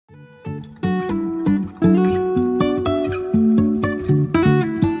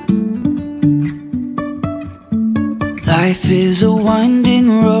Life is a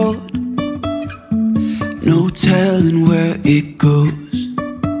winding road, no telling where it goes.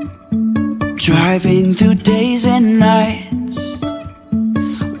 Driving through days and nights,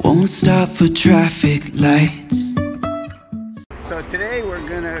 won't stop for traffic lights. So today we're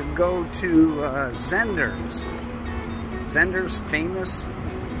gonna go to Zehnder's's famous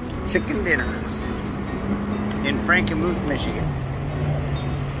chicken dinners in Frankenmuth, Michigan.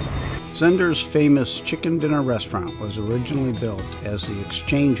 Zehnder's's famous chicken dinner restaurant was originally built as the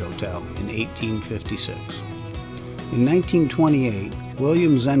Exchange Hotel in 1856. In 1928,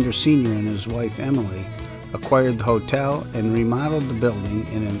 William Zehnder Sr. and his wife Emily acquired the hotel and remodeled the building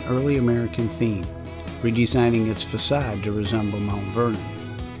in an early American theme, redesigning its facade to resemble Mount Vernon.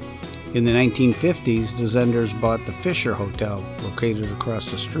 In the 1950s, the Zehnder's bought the Fisher Hotel located across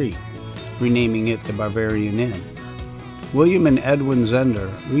the street, renaming it the Bavarian Inn. William and Edwin Zehnder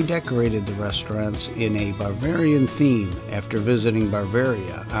redecorated the restaurants in a Bavarian theme after visiting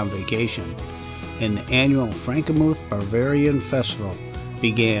Bavaria on vacation, and the annual Frankenmuth Bavarian Festival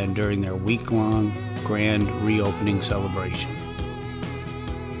began during their week-long grand reopening celebration.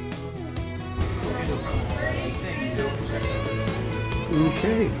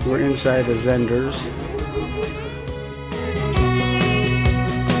 Okay, we're inside the Zehnder's.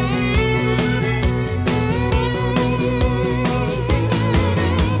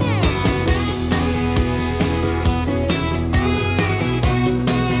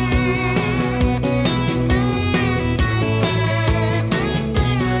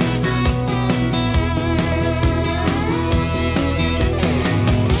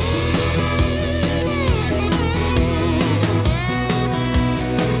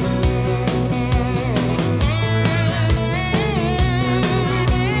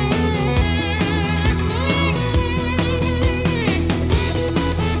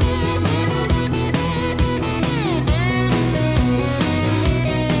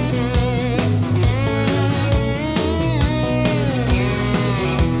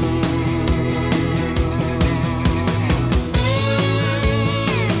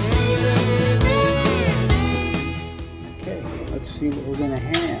 See what we're gonna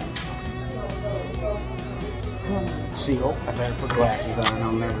have. Let's see. Oh, I better put glasses on.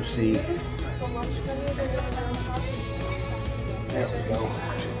 I'll never see. There we go.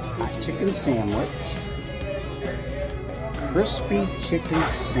 Hot chicken sandwich. Crispy chicken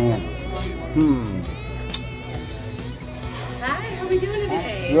sandwich. Hi, how are we doing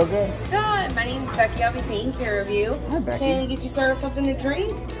today? Real good. Good. My name's Becky. I'll be taking care of you. Hi, Becky. Can I get you started with something to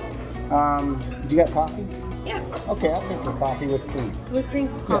drink? Do you got coffee? Yes. Okay, I'll take the coffee with cream. With cream?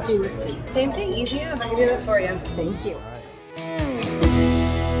 Coffee with cream. Same thing, easy enough. I can do that for you. Thank you.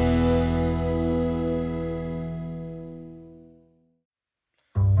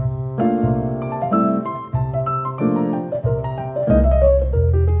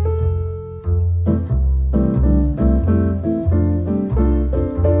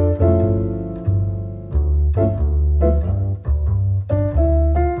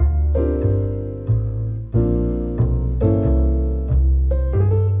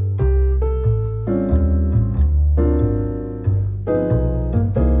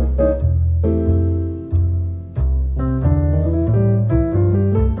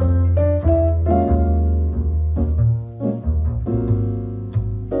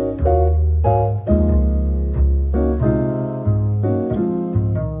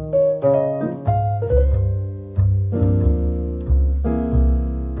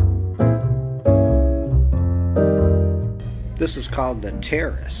 This is called the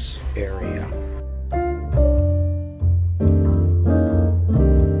terrace area.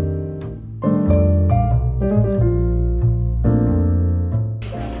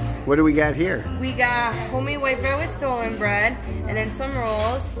 What do we got here? We got homemade white bread with stolen bread, and then some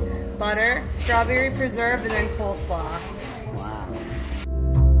rolls, butter, strawberry preserve, and then coleslaw. Wow.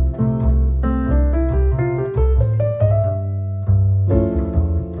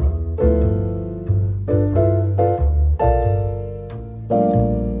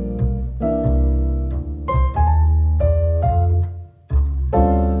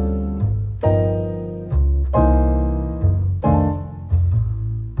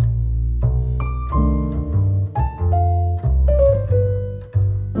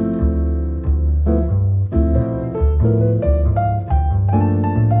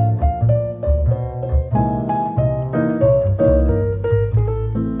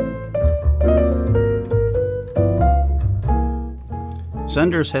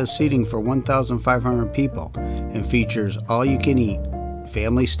 Zehnder's has seating for 1,500 people and features all-you-can-eat,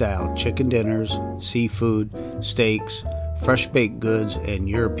 family-style chicken dinners, seafood, steaks, fresh baked goods, and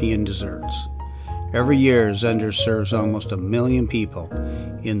European desserts. Every year, Zehnder'S serves almost 1 million people.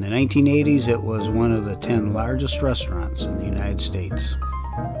 In the 1980s, it was one of the 10 largest restaurants in the United States.